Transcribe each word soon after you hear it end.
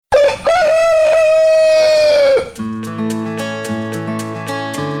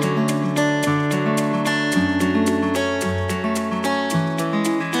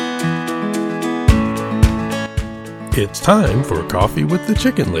time for Coffee with the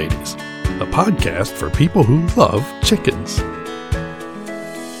Chicken Ladies, a podcast for people who love chickens.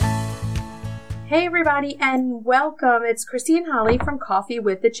 Hey everybody, and welcome. It's Christy and Holly from Coffee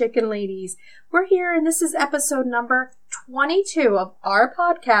with the Chicken Ladies. We're here, and this is episode number 22 of our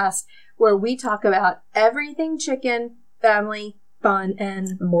podcast, where we talk about everything chicken, family, fun,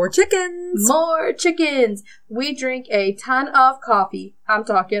 and more chickens. More chickens. We drink a ton of coffee. I'm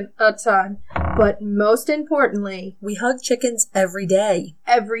talking a ton. But most importantly, we hug chickens every day.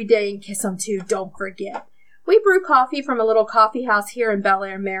 Every day, and kiss them too, don't forget. We brew coffee from a little coffee house here in Bel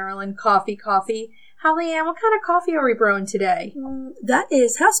Air, Maryland. Coffee. Holly Ann, what kind of coffee are we brewing today? That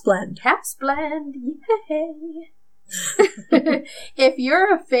is house blend. House blend, yay! If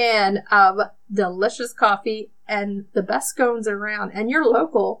you're a fan of delicious coffee and the best scones around, and you're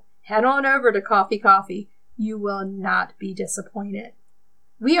local, head on over to Coffee. You will not be disappointed.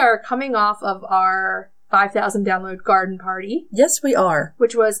 We are coming off of our 5,000 download garden party. Yes, we are.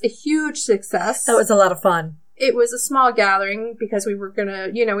 Which was a huge success. That was a lot of fun. It was a small gathering because we were going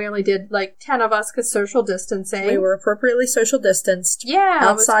to, we only did like 10 of us because social distancing. We were appropriately social distanced. Yeah,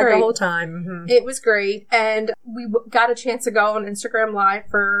 outside it was great. The whole time. Mm-hmm. It was great. And we got a chance to go on Instagram Live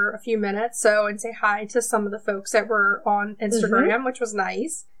for a few minutes and say hi to some of the folks that were on Instagram, which was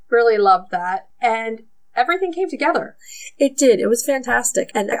nice. Really loved that. And everything came together. It did. It was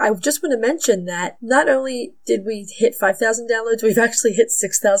fantastic. And I just want to mention that not only did we hit 5,000 downloads, we've actually hit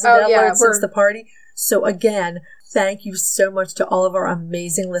 6,000 downloads since the party. So again, thank you so much to all of our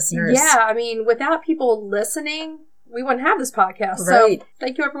amazing listeners. Yeah, without people listening, we wouldn't have this podcast. Right. So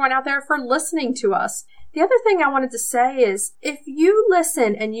thank you everyone out there for listening to us. The other thing I wanted to say is if you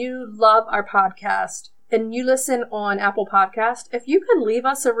listen and you love our podcast and you listen on Apple Podcast, if you could leave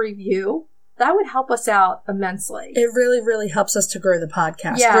us a review, that would help us out immensely. It really, really helps us to grow the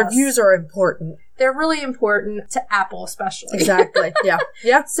podcast. Yes. Reviews are important. They're really important to Apple especially. Exactly.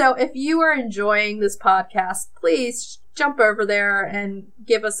 Yeah. So if you are enjoying this podcast, please jump over there and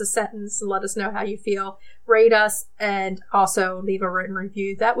give us a sentence and let us know how you feel. Rate us and also leave a written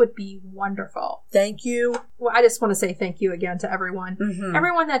review. That would be wonderful. Thank you. Well, I just want to say thank you again to everyone. Mm-hmm.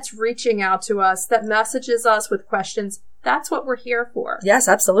 Everyone that's reaching out to us, that messages us with questions. That's what we're here for. Yes,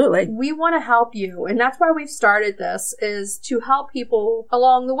 absolutely. We want to help you. And that's why we've started this, is to help people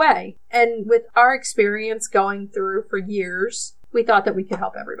along the way. And with our experience going through for years, we thought that we could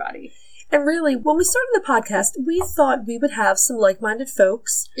help everybody. And really, when we started the podcast, we thought we would have some like-minded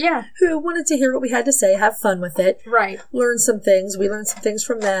folks. Yeah. Who wanted to hear what we had to say, have fun with it. Right. Learn some things. We learned some things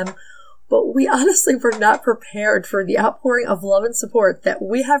from them. But we honestly were not prepared for the outpouring of love and support that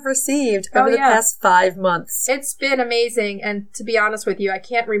we have received over the past 5 months. It's been amazing. And to be honest with you, I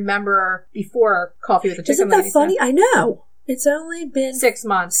can't remember before Coffee with the Chicken Ladies. Isn't that funny? I know. It's only been 6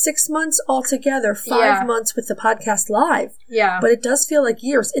 months. 6 months altogether, 5 months with the podcast live. Yeah. But it does feel like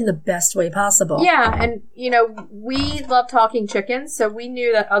years in the best way possible. Yeah. And, we love talking chickens, so we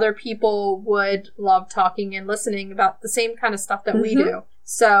knew that other people would love talking and listening about the same kind of stuff that we do.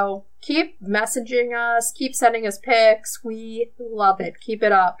 So keep messaging us, keep sending us pics. We love it. Keep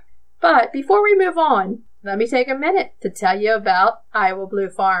it up. But before we move on, let me take a minute to tell you about Iowa Blue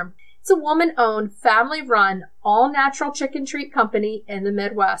Farm. It's a woman-owned, family-run, all-natural chicken treat company in the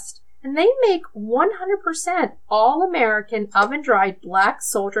Midwest. And they make 100% all-American oven-dried black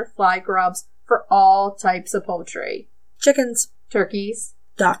soldier fly grubs for all types of poultry. Chickens. Turkeys.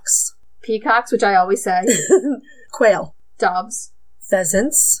 Ducks. Peacocks, which I always say. Quail. Doves.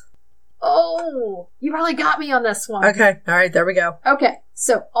 Pheasants. Oh, you really got me on this one. Okay. All right. There we go. Okay.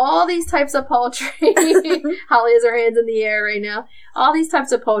 So all these types of poultry, Holly has her hands in the air right now. All these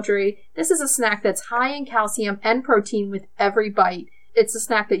types of poultry, this is a snack that's high in calcium and protein with every bite. It's a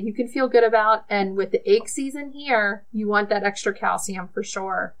snack that you can feel good about. And with the egg season here, you want that extra calcium for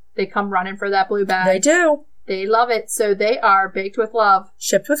sure. They come running for that blue bag. They do. They love it. So they are baked with love.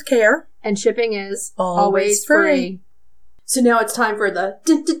 Shipped with care. And shipping is always free. So now it's time for the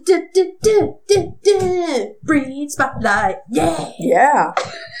Breed Spotlight. Yeah! Yeah!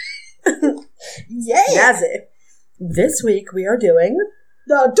 Yeah! That's it. This week we are doing...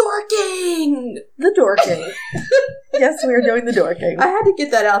 The Dorking! The Dorking. Yes, we are doing the Dorking. I had to get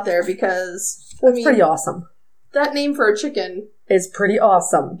that out there because... It's pretty awesome. That name for a chicken... is pretty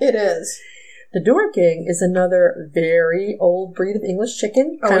awesome. It is. The Dorking is another very old breed of English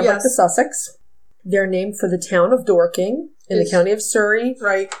chicken, kind of like the Sussex. They're named for the town of Dorking in the county of Surrey,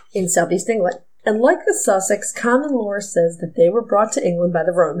 in southeast England. And like the Sussex, common lore says that they were brought to England by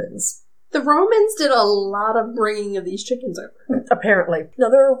the Romans. The Romans did a lot of bringing of these chickens over. Apparently. Now,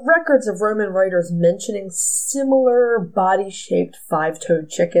 there are records of Roman writers mentioning similar body-shaped five-toed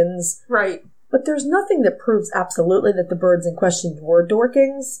chickens. Right. But there's nothing that proves absolutely that the birds in question were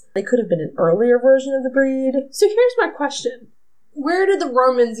Dorkings. They could have been an earlier version of the breed. So here's my question. Where did the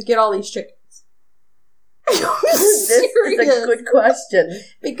Romans get all these chickens? This is a good question.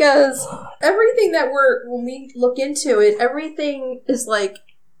 Because everything that when we look into it, everything is like,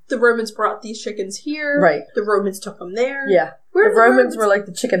 the Romans brought these chickens here. Right. The Romans took them there. Yeah. The Romans were like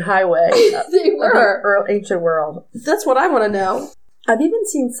the chicken highway. They were. Of the ancient world. That's what I want to know. I've even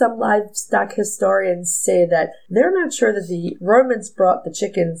seen some livestock historians say that they're not sure that the Romans brought the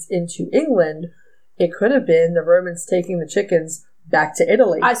chickens into England. It could have been the Romans taking the chickens back to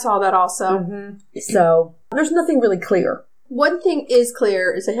Italy. I saw that also. Mm-hmm. So there's nothing really clear. One thing is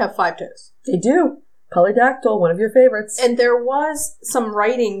clear is they have 5 toes. They do. Polydactyl, one of your favorites. And there was some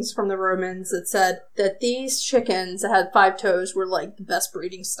writings from the Romans that said that these chickens that had 5 toes were like the best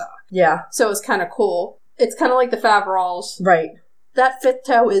breeding stock. Yeah. So it's kind of cool. It's kind of like the Faverolles. Right. That 5th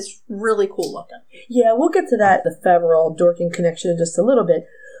toe is really cool looking. Yeah, we'll get to that, the Faverolles Dorking connection in just a little bit.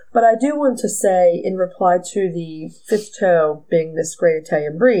 But I do want to say, in reply to the 5th toe being this great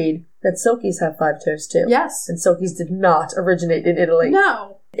Italian breed, that Silkies have 5 toes too. Yes. And Silkies did not originate in Italy.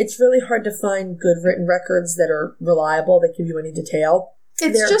 No. It's really hard to find good written records that are reliable, that give you any detail.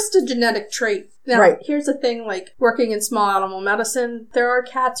 It's just a genetic trait. Now, right. Here's the thing, like, working in small animal medicine, there are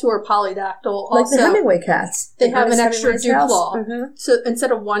cats who are polydactyl. Like also, the Hemingway cats. They have an extra dew claw. Mm-hmm. So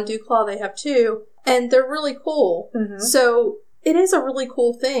instead of 1 dew claw, they have 2. And they're really cool. Mm-hmm. So it is a really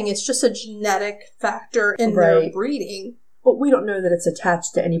cool thing. It's just a genetic factor in their breeding. But we don't know that it's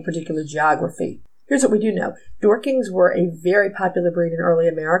attached to any particular geography. Here's what we do know. Dorkings were a very popular breed in early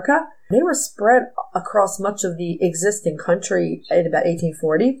America. They were spread across much of the existing country in about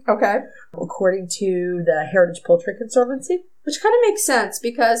 1840. Okay. According to the Heritage Poultry Conservancy. Which kind of makes sense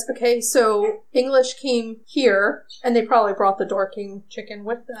because, so English came here and they probably brought the Dorking chicken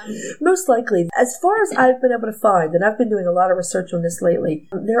with them. Most likely. As far as I've been able to find, and I've been doing a lot of research on this lately,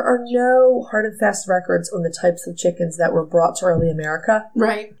 there are no hard and fast records on the types of chickens that were brought to early America.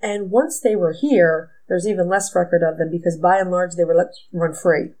 Right. And once they were here, there's even less record of them because by and large they were let run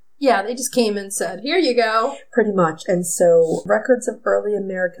free. Yeah, they just came and said, here you go. Pretty much. And so records of early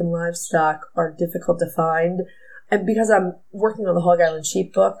American livestock are difficult to find. And because I'm working on the Hog Island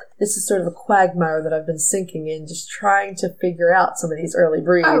sheep book, this is sort of a quagmire that I've been sinking in, just trying to figure out some of these early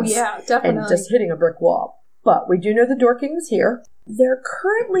breeds. Oh, yeah, definitely. And just hitting a brick wall. But we do know the Dorking is here. They're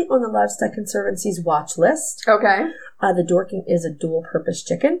currently on the Livestock Conservancy's watch list. Okay. The Dorking is a dual-purpose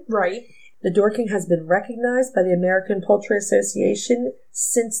chicken. Right. The Dorking has been recognized by the American Poultry Association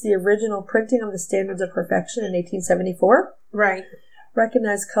since the original printing of the Standards of Perfection in 1874. Right.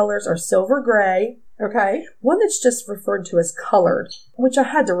 Recognized colors are silver gray. Okay. One that's just referred to as colored, which I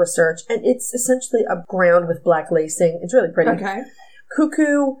had to research, and it's essentially a ground with black lacing. It's really pretty. Okay.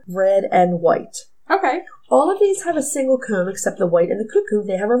 Cuckoo, red, and white. Okay. All of these have a single comb except the white and the cuckoo.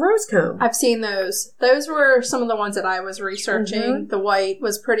 They have a rose comb. I've seen those. Those were some of the ones that I was researching. Mm-hmm. The white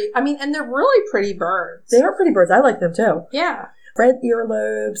was pretty. I mean, and they're really pretty birds. They are pretty birds. I like them too. Yeah. Red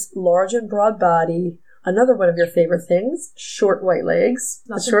earlobes, large and broad body. Another one of your favorite things, short white legs.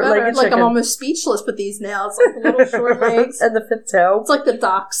 Short-legged chicken. Like I'm almost speechless with these nails. Like the little short legs. And the 5th toe. It's like the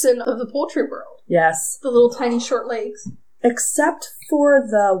dachshund of the poultry world. Yes. The little tiny short legs. Except for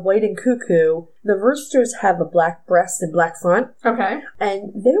the white and cuckoo, the roosters have a black breast and black front. Okay.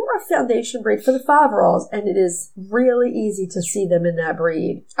 And they were a foundation breed for the Faverolles, and it is really easy to see them in that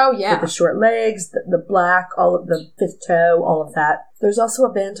breed. Oh, yeah. With the short legs, the black, all of the 5th toe, all of that. There's also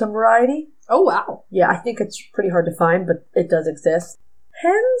a bantam variety. Oh, wow. Yeah, I think it's pretty hard to find, but it does exist.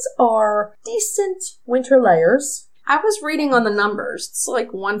 Hens are decent winter layers. I was reading on the numbers. It's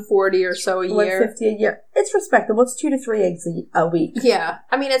like 140 or so a year. 150 a year. It's respectable. It's 2 to 3 eggs a week. Yeah.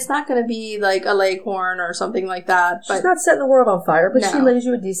 I mean, it's not going to be like a leghorn or something like that. But she's not setting the world on fire, but she lays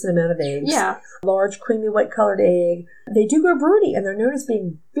you a decent amount of eggs. Yeah. Large, creamy, white colored egg. They do go broody, and they're known as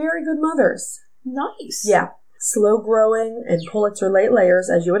being very good mothers. Nice. Yeah. Slow growing and pullets or late layers,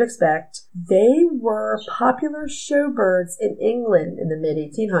 as you would expect. They were popular show birds in England in the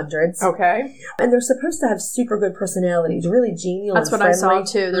mid-1800s. Okay. And they're supposed to have super good personalities, really genial and friendly. That's what I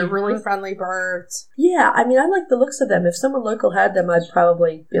saw too. They're really friendly birds. Yeah, I mean, I like the looks of them. If someone local had them, I'd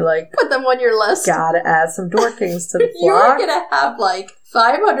probably be like, put them on your list. Gotta add some Dorkings to the flock. You're gonna have like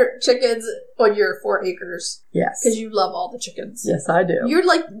 500 chickens on your 4 acres. Yes. Because you love all the chickens. Yes, I do. You're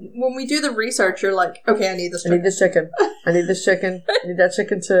like, when we do the research, you're like, okay, I need this chicken. I need this chicken. I need this chicken. I need that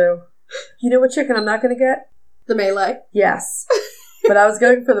chicken too. You know what chicken I'm not going to get? The Malay. Yes. But I was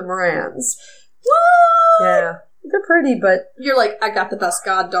going for the Morans. What? Yeah. They're pretty, but... You're like, I got the best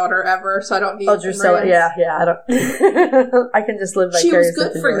goddaughter ever, so I don't need... Oh, Drusilla, yeah, I don't... I can just live vicariously. She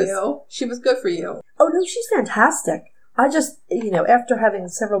was good for you. She was good for you. Oh, no, she's fantastic. I just, after having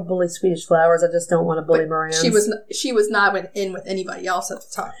several bully Swedish flowers, I just don't want to bully Moran. She was not in with anybody else at the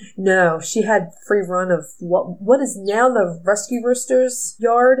time. No, she had free run of what is now the Rescue Roosters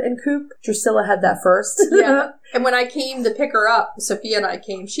yard and coop. Drusilla had that first. Yeah. And when I came to pick her up, Sophia and I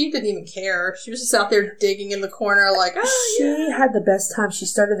came, she didn't even care. She was just out there digging in the corner like, She had the best time. She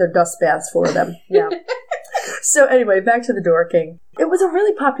started their dust baths for them. Yeah. So anyway, back to the Dorking. It was a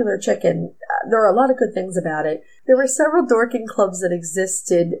really popular chicken. There are a lot of good things about it. There were several Dorking clubs that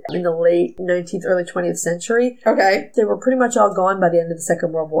existed in the late 19th, early 20th century. Okay. They were pretty much all gone by the end of the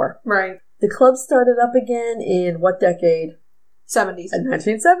Second World War. Right. The club started up again in what decade? 70s.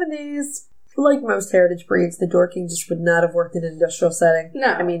 1970s. Like most heritage breeds, the Dorking just would not have worked in an industrial setting.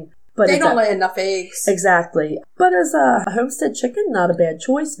 No. I mean... But they don't lay enough eggs. Exactly. But as a homestead chicken, not a bad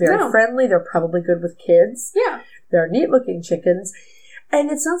choice. Very friendly. They're probably good with kids. Yeah. They're neat-looking chickens. And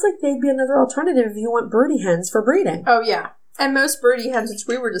it sounds like they'd be another alternative if you want broody hens for breeding. Oh, yeah. And most broody hens, which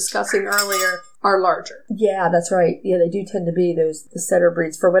we were discussing earlier, are larger. Yeah, that's right. Yeah, they do tend to be the setter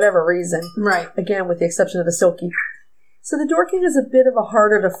breeds for whatever reason. Right. Again, with the exception of the silky. So the Dorking is a bit of a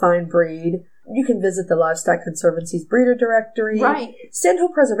harder to find breed. You can visit the Livestock Conservancy's breeder directory. Right. Sandhill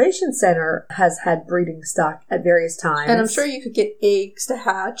Preservation Center has had breeding stock at various times. And I'm sure you could get eggs to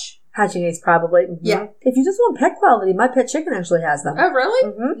hatch. Hatching eggs, probably. Mm-hmm. Yeah. If you just want pet quality, My Pet Chicken actually has them. Oh,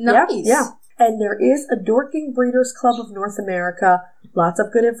 really? Mm-hmm. Nice. Yeah. And there is a Dorking Breeders Club of North America. Lots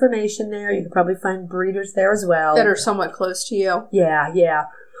of good information there. You can probably find breeders there as well. That are somewhat close to you. Yeah.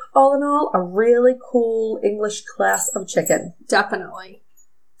 All in all, a really cool English class of chicken. Definitely.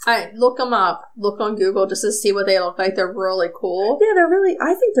 Look them up. Look on Google just to see what they look like. They're really cool. Yeah,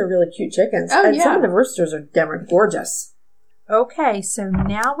 I think they're really cute chickens. Oh, and some of the roosters are damn gorgeous. Okay, so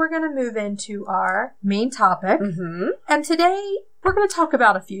now we're going to move into our main topic. Mm-hmm. And today, we're going to talk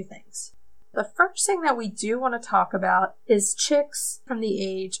about a few things. The first thing that we do want to talk about is chicks from the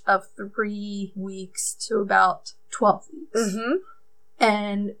age of 3 weeks to about 12 weeks. Mm-hmm.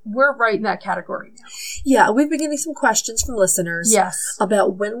 And we're right in that category now. Yeah, we've been getting some questions from listeners. Yes.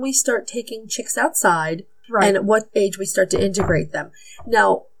 About when we start taking chicks outside. Right. And at what age we start to integrate them.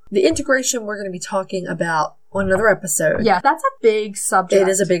 Now, the integration we're going to be talking about on another episode. Yeah, that's a big subject. It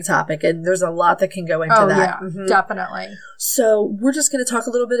is a big topic, and there's a lot that can go into that. Yeah, mm-hmm. Definitely. So we're just going to talk a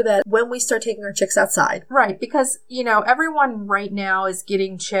little bit about when we start taking our chicks outside. Right, because, everyone right now is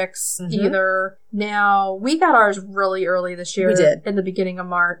getting chicks either now. We got ours really early this year. We did. In the beginning of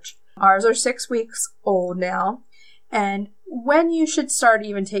March. Ours are 6 weeks old now. And when you should start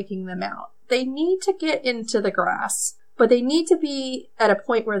even taking them out, they need to get into the grass, but they need to be at a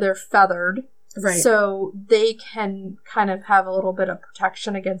point where they're feathered. Right. So they can kind of have a little bit of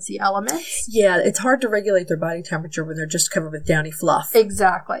protection against the elements. Yeah, it's hard to regulate their body temperature when they're just covered with downy fluff.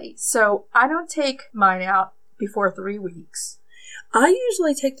 Exactly. So I don't take mine out before 3 weeks. I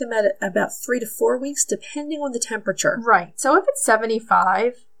usually take them at about 3 to 4 weeks, depending on the temperature. Right. So if it's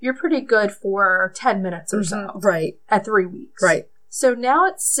 75, you're pretty good for 10 minutes or so. Right. At 3 weeks. Right. So now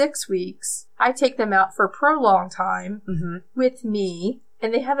at 6 weeks, I take them out for a prolonged time with me.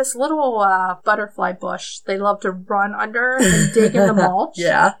 And they have this little butterfly bush they love to run under and dig in the mulch.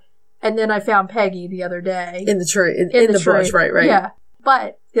 Yeah. And then I found Peggy the other day. In the tree. In the tree. bush, right. Yeah.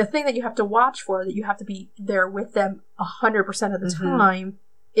 But the thing that you have to watch for, that you have to be there with them 100% of the time,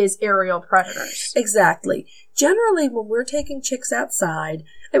 is aerial predators. Exactly. Generally, when we're taking chicks outside,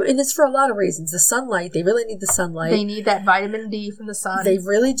 and it's for a lot of reasons. The sunlight, they really need the sunlight. They need that vitamin D from the sun. They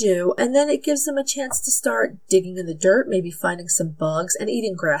really do. And then it gives them a chance to start digging in the dirt, maybe finding some bugs, and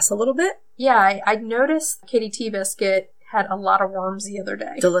eating grass a little bit. Yeah, I noticed Kitty T-Biscuit had a lot of worms the other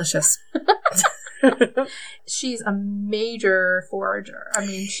day. Delicious. She's a major forager. I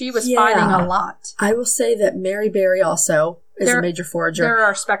mean, she was finding a lot. I will say that Mary Berry also is a major forager. There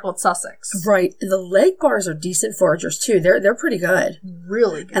are speckled Sussex. Right. The lake bars are decent foragers too. They're pretty good.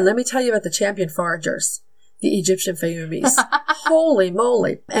 Really good. And let me tell you about the champion foragers. The Egyptian Fayumis. Holy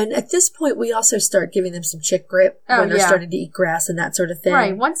moly. And at this point, we also start giving them some chick grip when they're starting to eat grass and that sort of thing.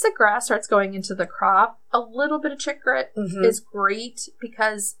 Right. Once the grass starts going into the crop, a little bit of chick grip is great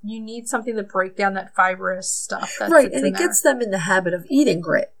because you need something to break down that fibrous stuff. Right. And it gets them in the habit of eating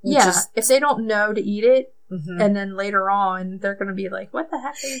grit. If they don't know to eat it, and then later on, they're going to be like, what the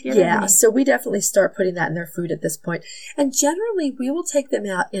heck are you giving me? So we definitely start putting that in their food at this point. And generally, we will take them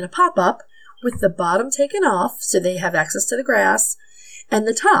out in a pop-up with the bottom taken off so they have access to the grass, and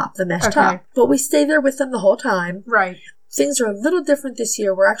the top, the mesh top. But we stay there with them the whole time. Right. Things are a little different this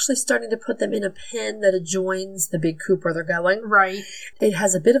year. We're actually starting to put them in a pen that adjoins the big coop where they're going. Right. It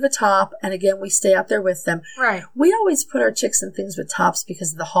has a bit of a top, and again, we stay out there with them. Right. We always put our chicks in things with tops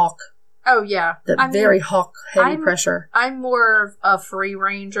because of the hawk. Oh, yeah. Very hawk heavy pressure. I'm more of a free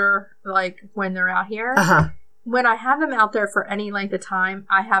ranger, like, when they're out here. Uh-huh. When I have them out there for any length of time,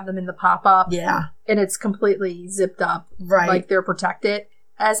 I have them in the pop-up. Yeah. And it's completely zipped up. Right. Like, they're protected.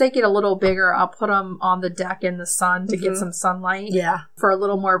 As they get a little bigger, I'll put them on the deck in the sun to get some sunlight. Yeah. For a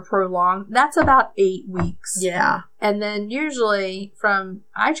little more prolonged. That's about 8 weeks. Yeah. And then usually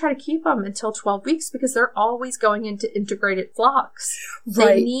I try to keep them until 12 weeks because they're always going into integrated flocks. Right.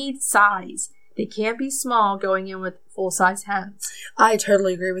 They need size. They can't be small going in with full-size hens. I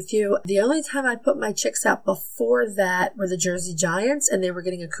totally agree with you. The only time I put my chicks out before that were the Jersey Giants, and they were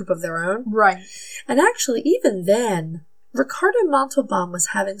getting a coop of their own. Right. And actually, even then, Ricardo Montalban was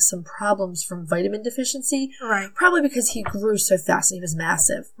having some problems from vitamin deficiency. Right. Probably because he grew so fast and he was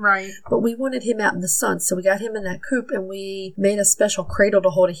massive. Right. But we wanted him out in the sun, so we got him in that coop and we made a special cradle to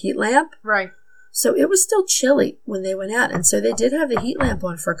hold a heat lamp. Right. So it was still chilly when they went out, and so they did have the heat lamp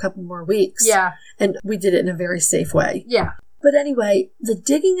on for a couple more weeks. Yeah. And we did it in a very safe way. Yeah. But anyway, the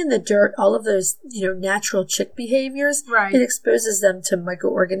digging in the dirt, all of those, natural chick behaviors, right. It exposes them to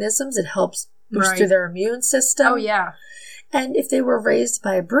microorganisms. It helps boost through their immune system. Oh, yeah. And if they were raised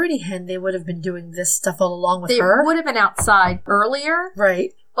by a broody hen, they would have been doing this stuff all along with her. They would have been outside earlier.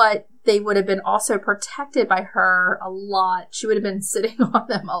 Right. But they would have been also protected by her a lot. She would have been sitting on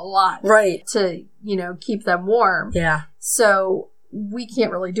them a lot. Right. To, keep them warm. Yeah. So we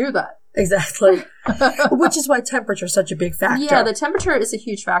can't really do that. Exactly. Which is why temperature is such a big factor. Yeah, the temperature is a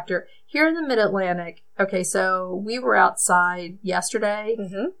huge factor. Here in the Mid-Atlantic, okay, so we were outside yesterday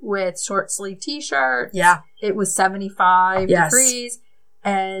with short sleeve t-shirts. Yeah. It was 75 degrees.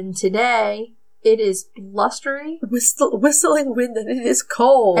 And today, it is blustery. Whistling wind, and it is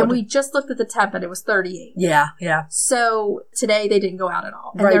cold. And we just looked at the temp and it was 38. Yeah, yeah. So today they didn't go out at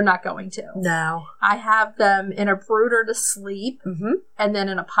all. And they're not going to. No. I have them in a brooder to sleep and then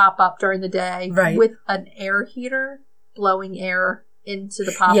in a pop-up during the day with an air heater blowing air into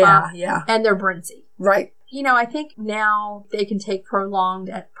the pop-up. Yeah, yeah. And they're brinzy. Right. I think now they can take prolonged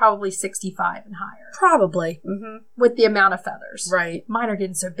at probably 65 and higher. Probably. With the amount of feathers. Right. Mine are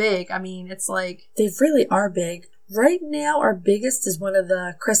getting so big. I mean, it's like... They really are big. Right now, our biggest is one of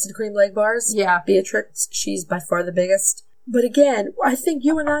the crested cream leg bars. Yeah. Beatrix. She's by far the biggest. But again, I think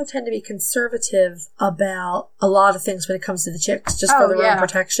you and I tend to be conservative about a lot of things when it comes to the chicks, just for their own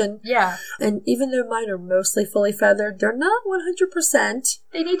protection. Yeah. And even though mine are mostly fully feathered, they're not 100%.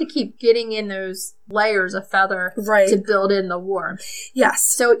 They need to keep getting in those layers of feather to build in the warmth. Yes.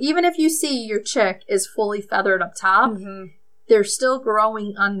 So even if you see your chick is fully feathered up top, they're still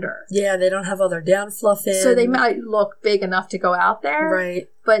growing under. Yeah, they don't have all their down fluff in. So they might look big enough to go out there. Right.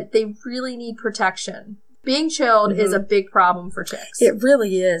 But they really need protection. Being chilled is a big problem for chicks. It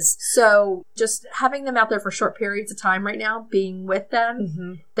really is. So just having them out there for short periods of time right now, being with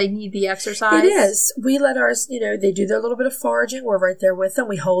them, they need the exercise. It is. We let ours, they do their little bit of foraging. We're right there with them.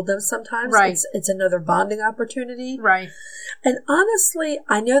 We hold them sometimes. Right. It's another bonding opportunity. Right. And honestly,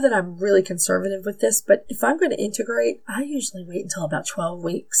 I know that I'm really conservative with this, but if I'm going to integrate, I usually wait until about 12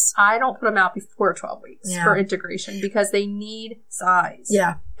 weeks. I don't put them out before 12 weeks for integration because they need size.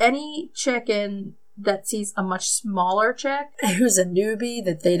 Yeah. Any chicken that sees a much smaller chick who's a newbie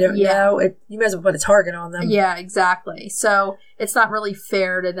that they don't know, you might as well put a target on them. Yeah, exactly. So it's not really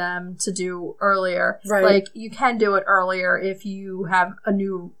fair to them to do earlier. Right. Like, you can do it earlier if you have a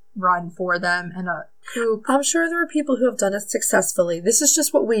new run for them and a coop. I'm sure there are people who have done it successfully. This is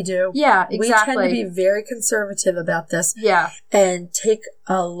just what we do. Yeah, exactly. We tend to be very conservative about this. Yeah. And take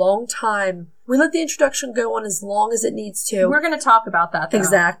a long time. We let the introduction go on as long as it needs to. We're going to talk about that, though.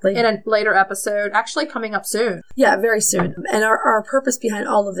 Exactly. In a later episode, actually coming up soon. Yeah, very soon. And our purpose behind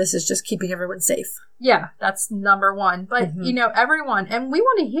all of this is just keeping everyone safe. Yeah, that's number one. But, everyone, and we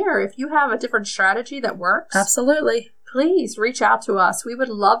want to hear if you have a different strategy that works. Absolutely. Please reach out to us. We would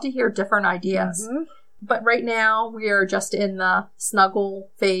love to hear different ideas. But right now, we are just in the snuggle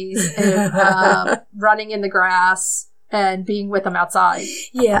phase and running in the grass and being with them outside.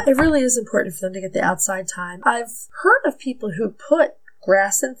 Yeah, it really is important for them to get the outside time. I've heard of people who put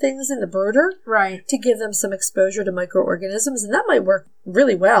grass and things in the brooder. Right. To give them some exposure to microorganisms, and that might work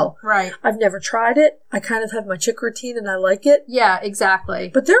really well. Right. I've never tried it. I kind of have my chick routine and I like it. Yeah,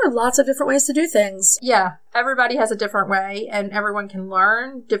 exactly. But there are lots of different ways to do things. Yeah, everybody has a different way and everyone can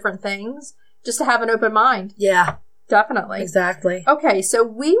learn different things just to have an open mind. Yeah. Definitely. Exactly. Okay, so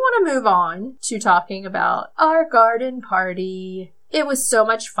we want to move on to talking about our garden party. It was so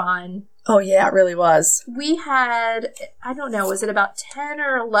much fun. Oh, yeah, it really was. We had, I don't know, was it about 10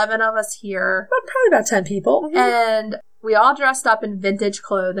 or 11 of us here? Well, probably about 10 people. Mm-hmm. And we all dressed up in vintage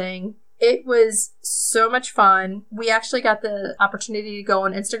clothing. It was so much fun. We actually got the opportunity to go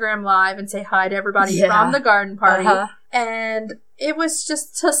on Instagram Live and say hi to everybody from the garden party. And it was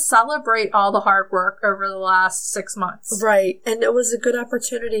just to celebrate all the hard work over the last 6 months. Right. And it was a good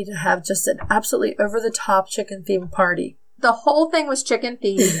opportunity to have just an absolutely over-the-top chicken-themed party. The whole thing was chicken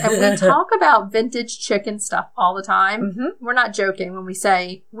themed, and we talk about vintage chicken stuff all the time. Mm-hmm. We're not joking when we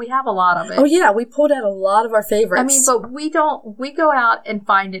say we have a lot of it. Oh yeah, we pulled out a lot of our favorites. I mean, but we go out and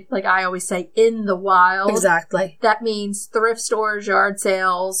find it, like I always say, in the wild. Exactly. That means thrift stores, yard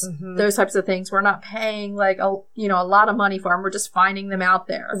sales, those types of things. We're not paying like a lot of money for them. We're just finding them out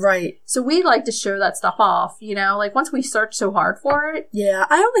there. Right. So we like to show that stuff off, like once we search so hard for it. Yeah,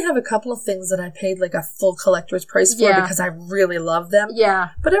 I only have a couple of things that I paid like a full collector's price for because I really love them.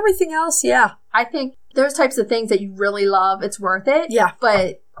 Yeah. But everything else, yeah. I think those types of things that you really love, it's worth it. Yeah.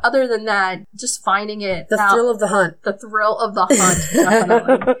 But other than that, just finding it. The thrill of the hunt. The thrill of the hunt,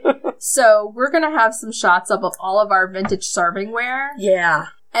 definitely. So we're going to have some shots up of all of our vintage servingware. Yeah.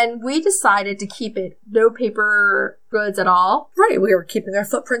 And we decided to keep it no paper goods at all. Right. We were keeping our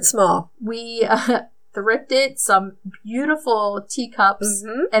footprint small. We thrifted some beautiful teacups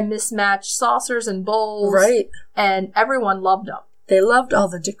and mismatched saucers and bowls. Right. And everyone loved them. They loved all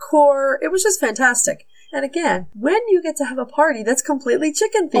the decor. It was just fantastic. And again, when you get to have a party that's completely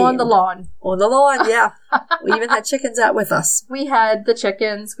chicken themed. On the lawn. On the lawn, yeah. We even had chickens out with us. We had the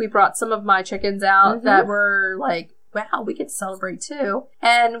chickens. We brought some of my chickens out that were like, wow, we get to celebrate too.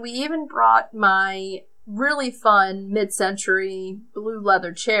 And we even brought my really fun mid-century blue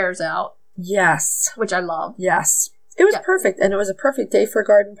leather chairs out. Yes. Which I love. Yes. It was perfect. And it was a perfect day for a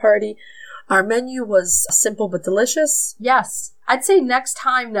garden party. Our menu was simple but delicious. Yes. I'd say next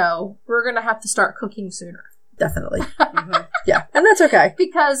time, though, we're going to have to start cooking sooner. Definitely. Yeah. And that's okay.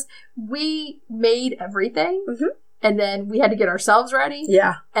 Because we made everything. And then we had to get ourselves ready.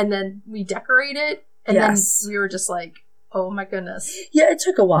 Yeah. And then we decorated. And then we were just like, oh my goodness. Yeah, it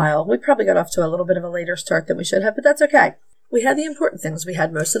took a while. We probably got off to a little bit of a later start than we should have, but that's okay. We had the important things. We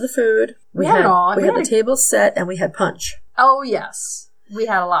had most of the food. We had the table set, and we had punch. Oh, yes. We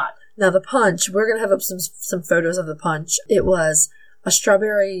had a lot. Now, the punch, we're going to have up some photos of the punch. It was a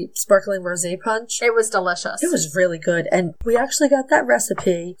strawberry sparkling rosé punch. It was delicious. It was really good. And we actually got that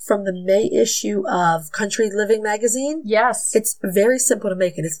recipe from the May issue of Country Living magazine. Yes. It's very simple to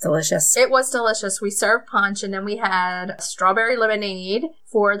make, and it's delicious. It was delicious. We served punch, and then we had strawberry lemonade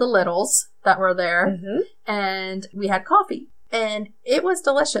for the littles that were there. And we had coffee. And it was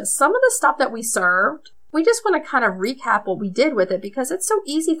delicious. Some of the stuff that we served, we just want to kind of recap what we did with it because it's so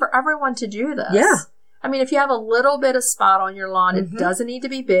easy for everyone to do this. Yeah. I mean, if you have a little bit of spot on your lawn, it doesn't need to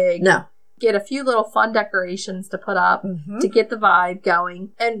be big. No. Get a few little fun decorations to put up to get the vibe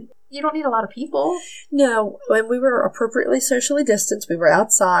going. And you don't need a lot of people. No. When we were appropriately socially distanced, we were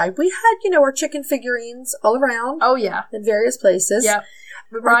outside. We had, our chicken figurines all around. Oh, yeah. In various places. Yep.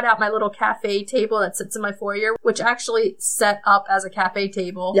 We brought out my little cafe table that sits in my foyer, which actually set up as a cafe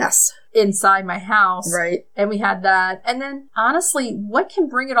table. Yes. Inside my house. Right. And we had that. And then, honestly, what can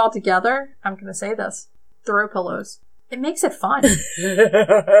bring it all together? I'm going to say this. Throw pillows. It makes it fun.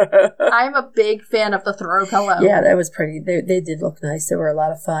 I'm a big fan of the throw pillow. Yeah, that was pretty. They did look nice. They were a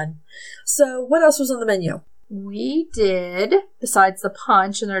lot of fun. So, what else was on the menu? We did, besides the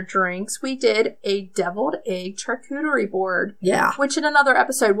punch and our drinks, we did a deviled egg charcuterie board. Yeah. Which in another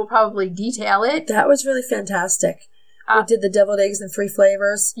episode we'll probably detail it. That was really fantastic. We did the deviled eggs in 3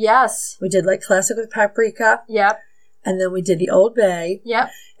 flavors. Yes. We did like classic with paprika. Yep. And then we did the Old Bay. Yep.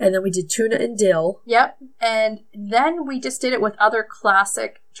 And then we did tuna and dill. Yep. And then we just did it with other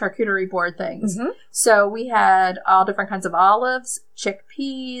classic charcuterie board things. So we had all different kinds of olives,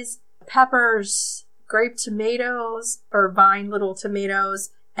 chickpeas, peppers, grape tomatoes or vine little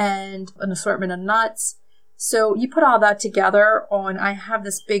tomatoes, and an assortment of nuts. So you put all that together on, I have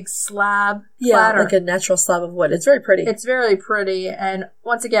this big slab platter. Like a natural slab of wood. It's very pretty. It's very pretty. And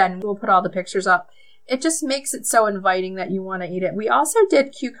once again, we'll put all the pictures up. It just makes it so inviting that you want to eat it. We also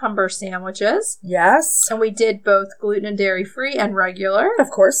did cucumber sandwiches. Yes. And we did both gluten and dairy free and regular.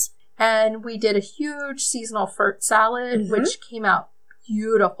 Of course. And we did a huge seasonal fruit salad, which came out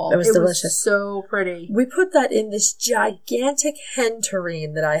beautiful. It was delicious. Was so pretty. We put that in this gigantic hen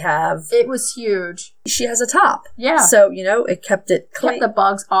tureen that I have. It was huge. She has a top. Yeah. So, it kept it clean. Kept the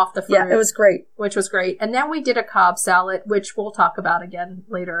bugs off the fruit. Yeah, it was great. Which was great. And then we did a Cobb salad, which we'll talk about again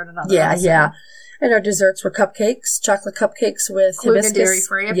later in another episode. Yeah. And our desserts were cupcakes, chocolate cupcakes with gluten hibiscus. And dairy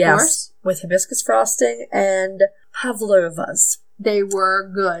free, of course. With hibiscus frosting and pavlovas. They were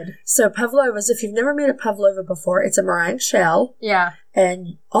good. So pavlovas, if you've never made a pavlova before, it's a meringue shell. Yeah.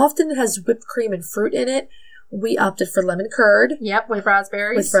 And often it has whipped cream and fruit in it. We opted for lemon curd. Yep, with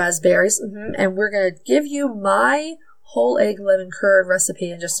raspberries. Mm-hmm. And we're going to give you my whole egg lemon curd recipe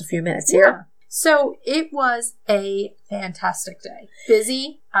in just a few minutes here. Yeah. So it was a fantastic day.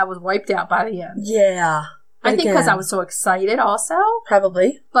 Busy. I was wiped out by the end. Yeah. I think because I was so excited also.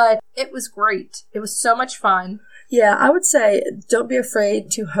 Probably. But it was great. It was so much fun. Yeah, I would say don't be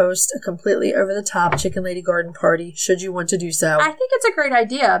afraid to host a completely over-the-top Chicken Lady garden party, should you want to do so. I think it's a great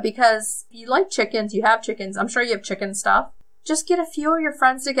idea because if you like chickens, you have chickens. I'm sure you have chicken stuff. Just get a few of your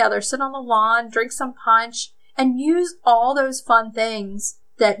friends together, sit on the lawn, drink some punch, and use all those fun things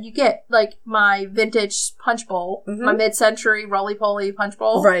that you get, like my vintage punch bowl, my mid-century roly-poly punch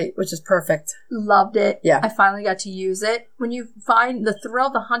bowl. Right, which is perfect. Loved it. Yeah. I finally got to use it. When you find the thrill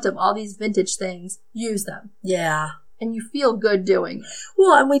of the hunt of all these vintage things, use them. Yeah. And you feel good doing it.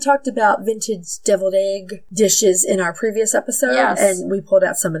 Well, and we talked about vintage deviled egg dishes in our previous episode. Yes. And we pulled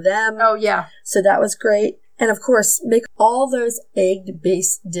out some of them. Oh, yeah. So that was great. And of course, make all those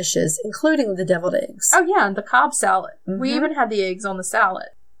egg-based dishes, including the deviled eggs. Oh, yeah, and the Cobb salad. We even had the eggs on the salad.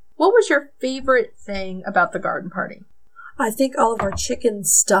 What was your favorite thing about the garden party? I think all of our chicken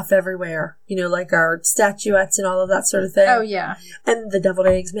stuff everywhere. You know, like our statuettes and all of that sort of thing. Oh, yeah. And the deviled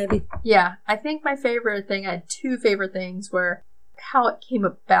eggs, maybe. Yeah. I think my favorite thing, I had two favorite things, were how it came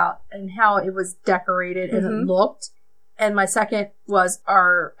about and how it was decorated and it looked. And my second was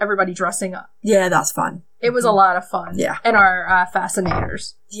our everybody dressing up. Yeah, that's fun. It was a lot of fun. Yeah. And our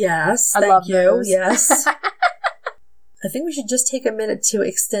fascinators. Yes. I love those. Yes. I think we should just take a minute to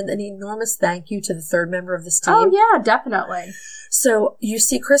extend an enormous thank you to the third member of this team. Oh, yeah, definitely. So, you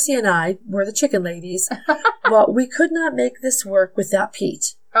see, Chrissy and I were the chicken ladies. Well, we could not make this work without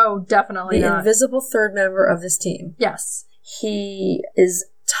Pete. Oh, definitely the not. invisible third member of this team. Yes. He is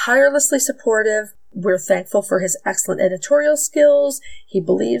tirelessly supportive. We're thankful for his excellent editorial skills. He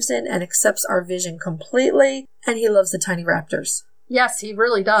believes in and accepts our vision completely. And he loves the tiny raptors. Yes, he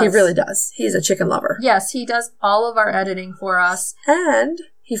really does. He really does. He's a chicken lover. Yes, he does all of our editing for us. And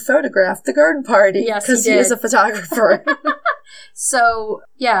he photographed the garden party. Yes, because he he is a photographer. So,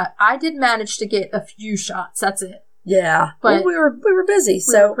 yeah, I did manage to get a few shots. That's it. Yeah. But we were busy.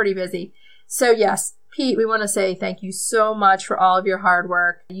 We were pretty busy. So, yes, Pete, we want to say thank you so much for all of your hard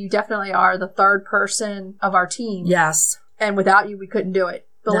work. You definitely are the third person of our team. Yes. And without you, we couldn't do it.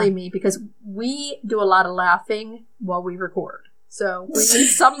 Believe me, because we do a lot of laughing while we record. So we need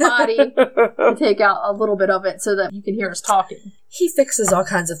somebody to take out a little bit of it so that you can hear us talking. He fixes all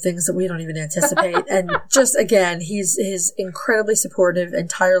kinds of things that we don't even anticipate. And just, again, he's incredibly supportive and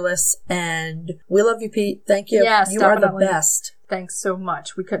tireless. And we love you, Pete. Thank you. Yes, you definitely. are the best. Thanks so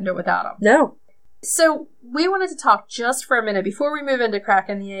much. We couldn't do it without him. No. So we wanted to talk just for a minute before we move into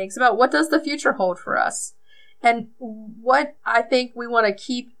cracking the eggs about what does the future hold for us. And what I think we want to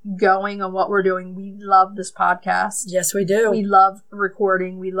keep going on what we're doing. We love this podcast. Yes, we do. We love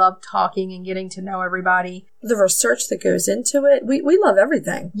recording. We love talking and getting to know everybody. The research that goes into it. We love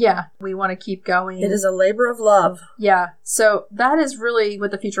everything. Yeah, we want to keep going. It is a labor of love. Yeah, so that is really what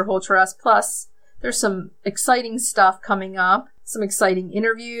the future holds for us. Plus, there's some exciting stuff coming up. Some exciting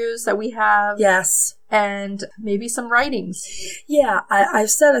interviews that we have. Yes. And maybe some writings. Yeah,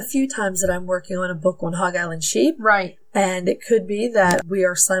 I've said a few times that I'm working on a book on Hog Island sheep. Right. And it could be that we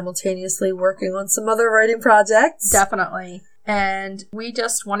are simultaneously working on some other writing projects. Definitely. And we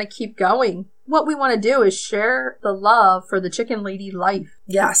just want to keep going. What we want to do is share the love for the chicken lady life.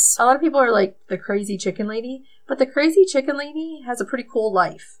 Yes. A lot of people are like, the crazy chicken lady. But the crazy chicken lady has a pretty cool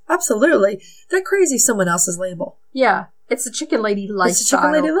life. Absolutely. That crazy's someone else's label. Yeah. It's a chicken lady lifestyle. It's a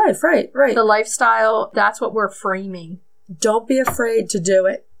chicken lady life, right. The lifestyle, that's what we're framing. Don't be afraid to do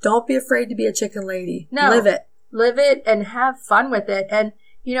it. Don't be afraid to be a chicken lady. No. Live it. Live it and have fun with it. And,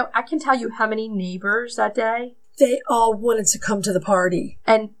 you know, I can tell you how many neighbors that day. They all wanted to come to the party.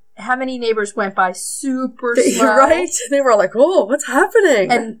 And how many neighbors went by super slow. Right? They were like, whoa, what's happening?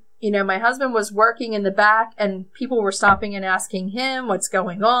 And, you know, my husband was working in the back and people were stopping and asking him what's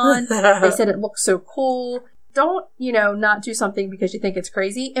going on. They said it looks so cool. Don't, you know, not do something because you think it's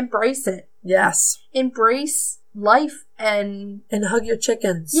crazy. Embrace it. Yes. Embrace life and hug your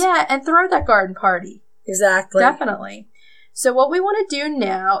chickens. Yeah, and throw that garden party. Exactly. Definitely. So what we want to do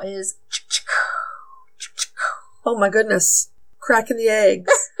now is... Oh my goodness. Cracking the eggs.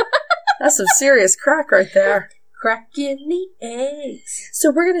 That's some serious crack right there. Cracking the eggs.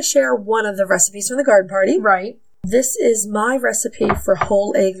 So we're going to share one of the recipes from the garden party. Right. This is my recipe for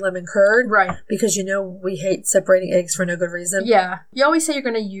whole egg lemon curd. Right. Because we hate separating eggs for no good reason. Yeah. You always say you're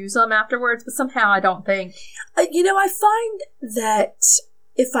going to use them afterwards, but somehow I don't think. I find that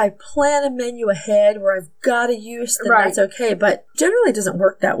if I plan a menu ahead where I've got to use, then that's okay. But generally it doesn't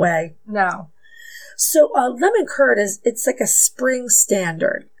work that way. No. So lemon curd it's like a spring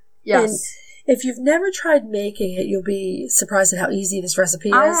standard. Yes. And if you've never tried making it, you'll be surprised at how easy this recipe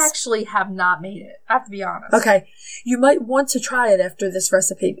is. I actually have not made it. I have to be honest. Okay. You might want to try it after this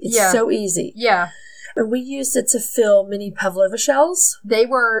recipe. It's so easy. Yeah. And we used it to fill mini pavlova shells. They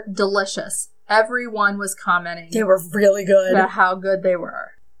were delicious. Everyone was commenting. They were really good. About how good they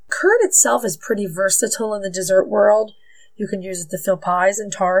were. Curd itself is pretty versatile in the dessert world. You can use it to fill pies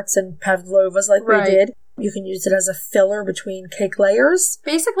and tarts and pavlovas like we did. You can use it as a filler between cake layers.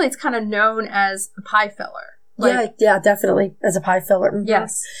 Basically, it's kind of known as a pie filler. Yeah, definitely as a pie filler. Mm-hmm.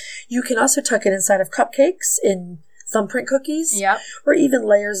 Yes. You can also tuck it inside of cupcakes, in thumbprint cookies. Yep. Or even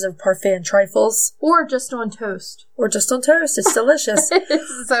layers of parfait and trifles. Or just on toast. It's delicious.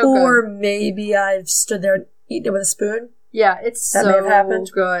 It's so or good. Maybe I've stood there and eaten it with a spoon. Yeah, it's that may have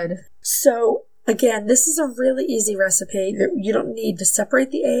happened. Good. So, again, this is a really easy recipe. You don't need to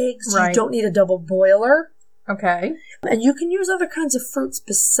separate the eggs. Right. You don't need a double boiler. Okay. And you can use other kinds of fruits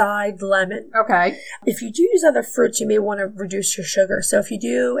beside lemon. Okay. If you do use other fruits, you may want to reduce your sugar. So if you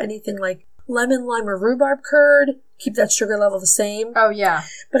do anything like lemon, lime, or rhubarb curd, keep that sugar level the same. Oh, yeah.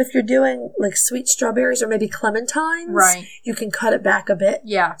 But if you're doing like sweet strawberries or maybe clementines, you can cut it back a bit.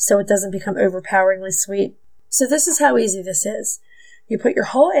 Yeah. So it doesn't become overpoweringly sweet. So this is how easy this is. You put your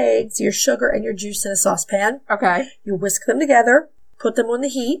whole eggs, your sugar, and your juice in a saucepan. Okay. You whisk them together. Put them on the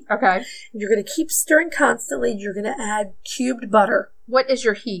heat. Okay. You're going to keep stirring constantly. You're going to add cubed butter. What is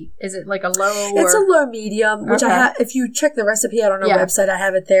your heat? Is it like a low? It's a low medium, which I have. If you check the recipe out on our website, I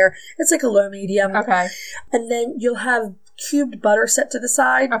have it there. It's like a low medium. Okay. And then you'll have cubed butter set to the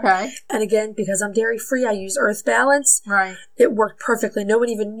side. Okay. And again, because I'm dairy free, I use Earth Balance. Right. It worked perfectly. No one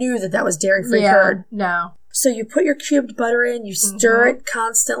even knew that was dairy free curd. No. So you put your cubed butter in, you stir it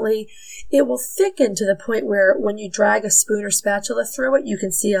constantly. It will thicken to the point where when you drag a spoon or spatula through it, you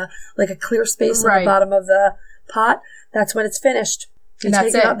can see a clear space at the bottom of the pot. That's when it's finished. And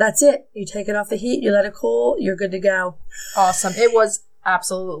that's it. That's it. You take it off the heat, you let it cool, you're good to go. Awesome. It was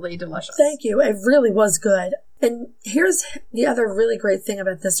absolutely delicious. Thank you. It really was good. And here's the other really great thing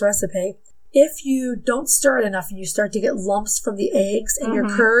about this recipe. If you don't stir it enough and you start to get lumps from the eggs in your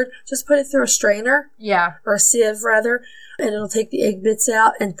curd, just put it through a strainer. Yeah. Or a sieve, rather. And it'll take the egg bits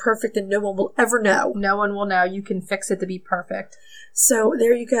out and perfect, and no one will ever know. No one will know. You can fix it to be perfect. So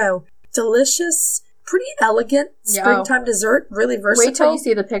there you go. Delicious, pretty elegant springtime dessert. Really versatile. Wait till you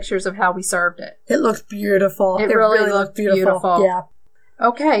see the pictures of how we served it. It looks beautiful. It really looked beautiful. Yeah.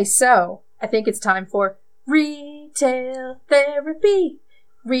 Okay, so I think it's time for retail therapy.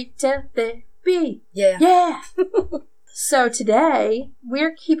 Retail therapy. Yeah. Yeah. So today,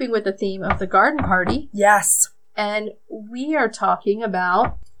 we're keeping with the theme of the garden party. Yes. And we are talking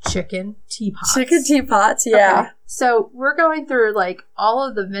about chicken teapots. Chicken teapots, yeah. Okay. So we're going through all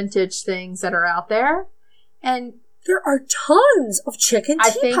of the vintage things that are out there. And there are tons of chicken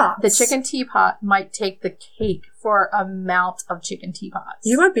teapots. I think the chicken teapot might take the cake for amount of chicken teapots.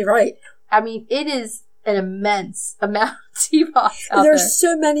 You might be right. I mean, it is an immense amount of teapots out There's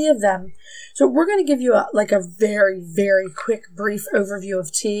there. so many of them. So we're going to give you a very, very quick, brief overview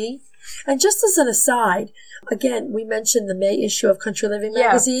of tea. And just as an aside, again, we mentioned the May issue of Country Living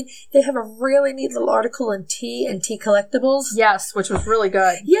magazine. They have a really neat little article on tea and tea collectibles. Yes, which was really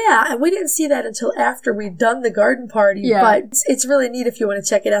good. Yeah, and we didn't see that until after we'd done the garden party. Yeah. But it's really neat if you want to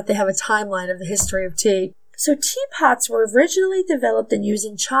check it out. They have a timeline of the history of tea. So teapots were originally developed and used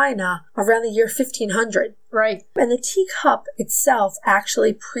in China around the year 1500. Right. And the teacup itself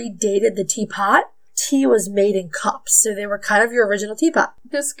actually predated the teapot. Tea was made in cups, so they were kind of your original teapot.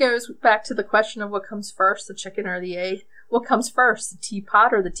 This goes back to the question of what comes first, the chicken or the egg. What comes first, the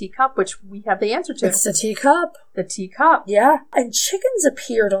teapot or the teacup, which we have the answer to. It's the teacup. The teacup. Yeah. And chickens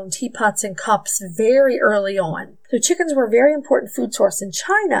appeared on teapots and cups very early on. So chickens were a very important food source in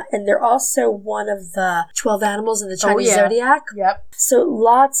China, and they're also one of the 12 animals in the Chinese zodiac. Yep. So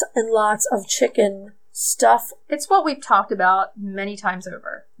lots and lots of chicken stuff. It's what we've talked about many times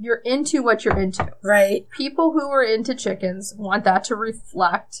over. You're into what you're into. Right. People who are into chickens want that to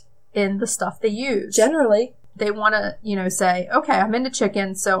reflect in the stuff they use. Generally. They want to, say, okay, I'm into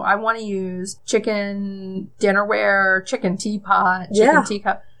chicken, so I want to use chicken dinnerware, chicken teapot, chicken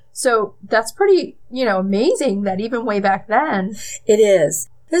teacup. So that's pretty, amazing that even way back then. It is.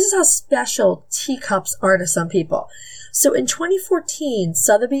 This is how special teacups are to some people. So in 2014,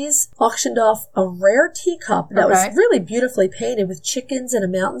 Sotheby's auctioned off a rare teacup that was really beautifully painted with chickens and a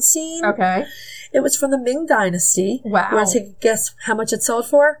mountain scene. Okay. It was from the Ming Dynasty. Wow. You want to take a guess how much it sold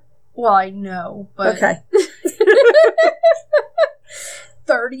for? Well, I know, but... Okay.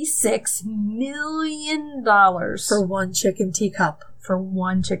 $36 million. For one chicken teacup. For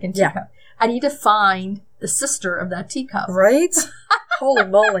one chicken teacup. Yeah. I need to find the sister of that teacup. Right? Holy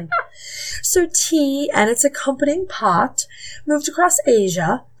moly. So tea and its accompanying pot moved across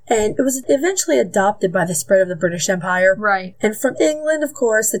Asia, and it was eventually adopted by the spread of the British Empire. Right. And from England, of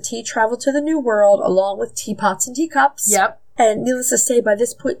course, the tea traveled to the New World along with teapots and teacups. Yep. And needless to say, by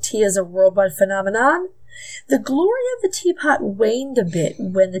this point, tea is a worldwide phenomenon. The glory of the teapot waned a bit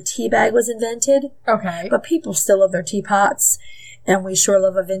when the tea bag was invented. Okay. But people still love their teapots. And we sure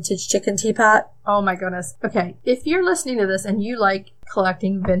love a vintage chicken teapot. Oh my goodness. Okay. If you're listening to this and you like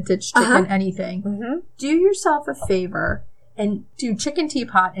collecting vintage chicken anything, do yourself a favor and do chicken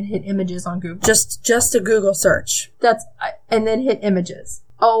teapot and hit images on Google. Just a Google search. And then hit images.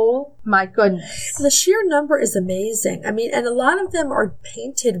 Oh my goodness. The sheer number is amazing. I mean, and a lot of them are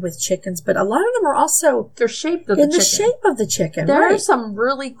painted with chickens, but a lot of them are also... They're shaped of the chicken. In the shape of the chicken, There are some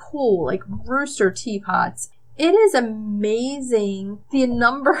really cool, like, rooster teapots. It is amazing the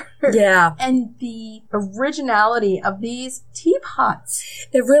number and the originality of these teapots.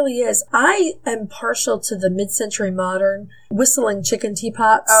 It really is. I am partial to the mid-century modern whistling chicken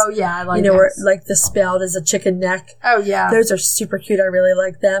teapots. Oh, yeah, I like those. Where like the spout is a chicken neck. Oh, yeah. Those are super cute. I really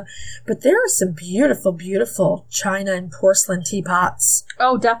like them. But there are some beautiful, beautiful china and porcelain teapots.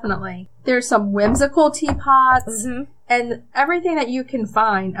 Oh, definitely. There's some whimsical teapots. And everything that you can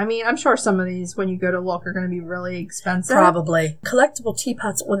find. I mean, I'm sure some of these, when you go to look, are going to be really expensive. Probably. Collectible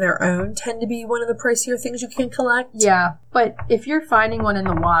teapots on their own tend to be one of the pricier things you can collect. Yeah. But if you're finding one in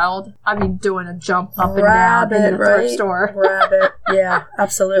the wild, I mean, doing a jump up and down in the thrift store. Grab it. Yeah,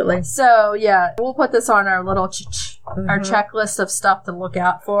 absolutely. So, yeah, we'll put this on our little our checklist of stuff to look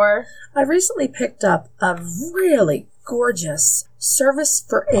out for. I recently picked up a really gorgeous service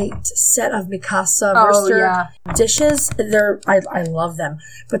for 8 set of Mikasa rooster dishes. I love them.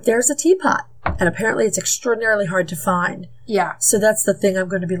 But there's a teapot, and apparently it's extraordinarily hard to find. Yeah. So that's the thing I'm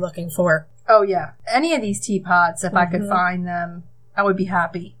going to be looking for. Oh, yeah. Any of these teapots, if I could find them, I would be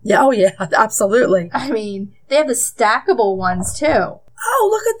happy. Yeah. Oh, yeah. Absolutely. I mean, they have the stackable ones, too. Oh,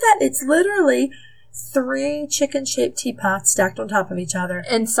 look at that. It's literally 3 chicken-shaped teapots stacked on top of each other.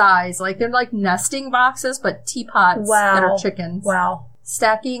 In size. Like, they're like nesting boxes, but teapots that are chickens. Wow.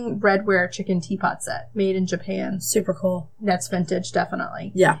 Stacking redware chicken teapot set. Made in Japan. Super cool. That's vintage,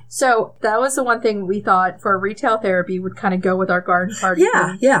 definitely. Yeah. So, that was the one thing we thought for retail therapy would kind of go with our garden party.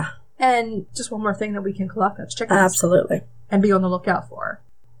 Yeah, yeah. And just one more thing that we can collect, that's chickens. Absolutely. And be on the lookout for.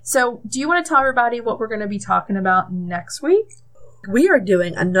 So, do you want to tell everybody what we're going to be talking about next week? We are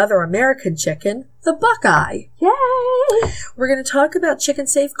doing another American chicken, the Buckeye. Yay! We're going to talk about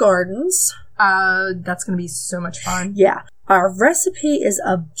chicken-safe gardens. That's going to be so much fun. Yeah. Our recipe is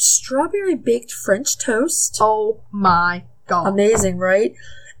a strawberry baked French toast. Oh my God. Amazing, right?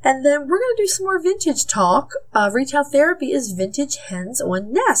 And then we're going to do some more vintage talk. Retail therapy is vintage hens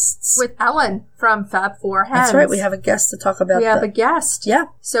on nests. With Ellen from Fab 4 Hens. That's right. We have a guest to talk about that. We have a guest. Yeah.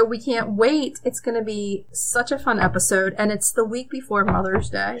 So we can't wait. It's going to be such a fun episode. And it's the week before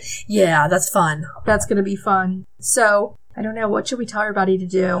Mother's Day. Yeah, that's fun. That's going to be fun. So, I don't know. What should we tell everybody to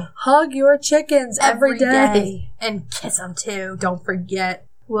do? Hug your chickens every day. And kiss them too. Don't forget.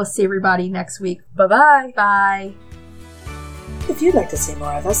 We'll see everybody next week. Bye-bye. Bye. If you'd like to see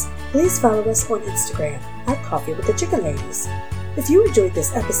more of us, please follow us on Instagram at Coffee with the Chicken Ladies. If you enjoyed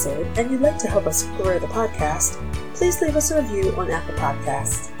this episode and you'd like to help us grow the podcast, please leave us a review on Apple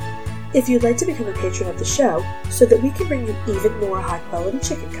Podcasts. If you'd like to become a patron of the show so that we can bring you even more high-quality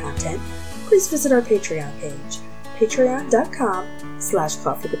chicken content, please visit our Patreon page,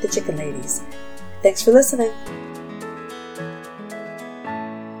 patreon.com/Coffee with the Chicken Ladies. Thanks for listening.